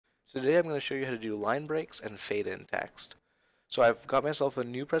So today I'm going to show you how to do line breaks and fade in text. So I've got myself a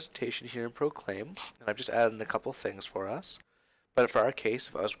new presentation here in Proclaim, and I've just added in a couple things for us. But for our case,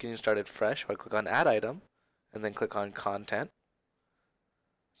 if I was getting started fresh, I click on Add Item, and then click on Content.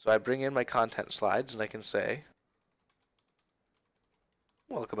 So I bring in my content slides, and I can say,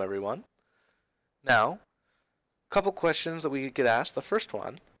 welcome everyone. Now, a couple questions that we get asked. The first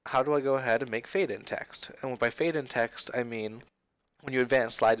one, how do I go ahead and make fade in text? And by fade in text, I mean when you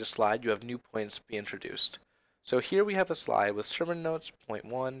advance slide to slide, you have new points be introduced. So here we have a slide with sermon notes, point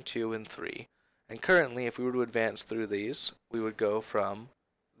 1, 2, and 3. And currently, if we were to advance through these, we would go from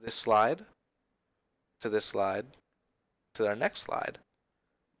this slide to our next slide.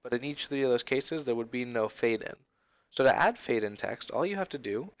 But in each three of those cases, there would be no fade in. So to add fade in text, all you have to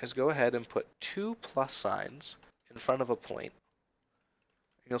do is go ahead and put two plus signs in front of a point.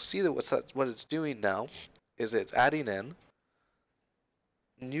 And you'll see that what it's doing now is it's adding in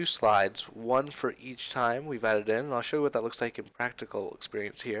new slides, one for each time we've added in, and I'll show you what that looks like in practical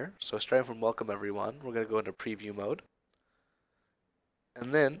experience here. So starting from welcome everyone, we're going to go into preview mode.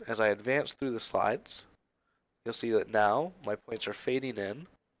 And then as I advance through the slides, you'll see that now my points are fading in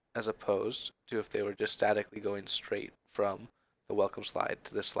as opposed to if they were just statically going straight from the welcome slide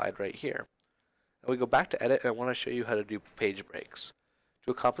to this slide right here. And we go back to edit, and I want to show you how to do page breaks.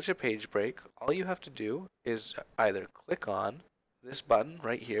 To accomplish a page break, all you have to do is either click on this button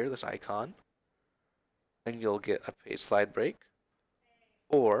right here, this icon, and you'll get a page slide break,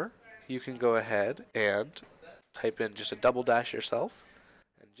 or you can go ahead and type in just a double dash yourself,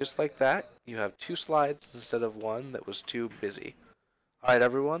 and just like that, you have two slides instead of one that was too busy. Alright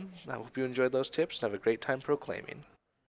everyone, I hope you enjoyed those tips and have a great time proclaiming.